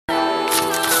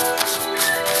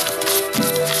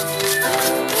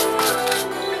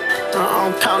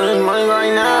I'm counting this money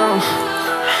right now,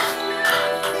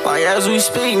 like as we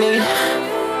speak, nigga.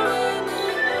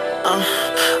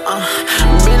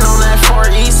 Been on that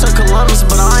far east of Columbus,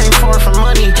 but I ain't far from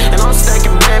money. And I'm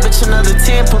stacking bad, bitch, another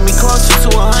 10 put me closer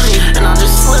to 100. And I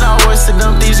just slid out west to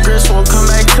dump these grits, won't come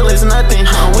back till it's nothing.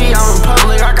 We out in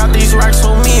public, I got these racks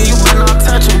for me, and you better not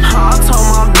touch them. I told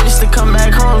my bitch to come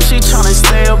back home, she tryna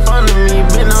stay up under me.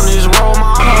 Been on this road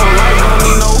my whole life, don't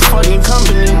need no fucking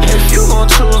company. If you gon'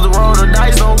 choose the roll the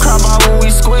dice, don't crop out when we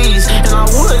squeeze. And I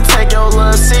would take your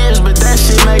love serious, but that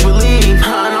shit make believe.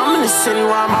 And I'm in the city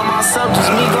where I'm by myself,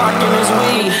 just me glocking this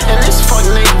weed. And this fuck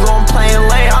nigga gon' play it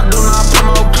late, I do not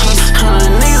promote peace. The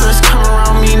niggas that's come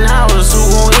around me now is who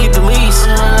gon' eat the least.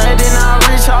 They did not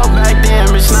reach out back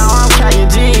then, bitch, now I'm counting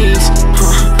G's.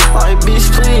 Like, bitch,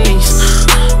 please.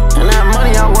 And that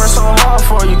money I work so hard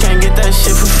for, you can't get that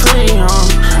shit for free,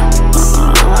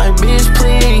 like, bitch,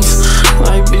 please.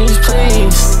 Like, bitch,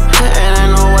 please. And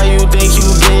ain't no way you think you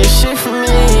get shit from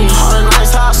me. All the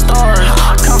nights I start,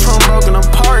 I come from broken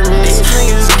apartments. These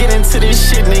niggas get into this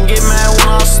shit and get mad when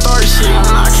I start shit. And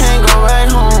I can't go back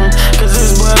home, cause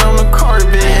there's blood on the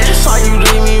carpet. It's like you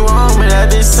did me wrong, but at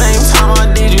the same time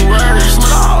I did you worse.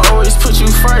 I always put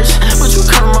you first, but you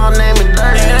cover my name in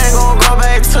dirt. It ain't gon' go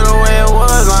back to the way it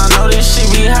was, I know this shit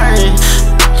be hurting.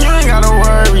 You ain't gotta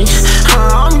worry,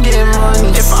 I'm getting money.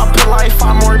 If I put like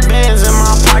 5 more bands in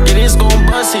my pocket, it's gon'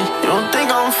 bust it. You don't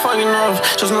think I'm fucking off,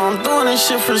 just know I'm doing this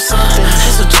shit for something.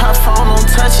 It's a trap phone, don't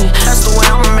touch it. That's the way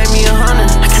I'ma make me 100.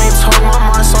 I can't talk my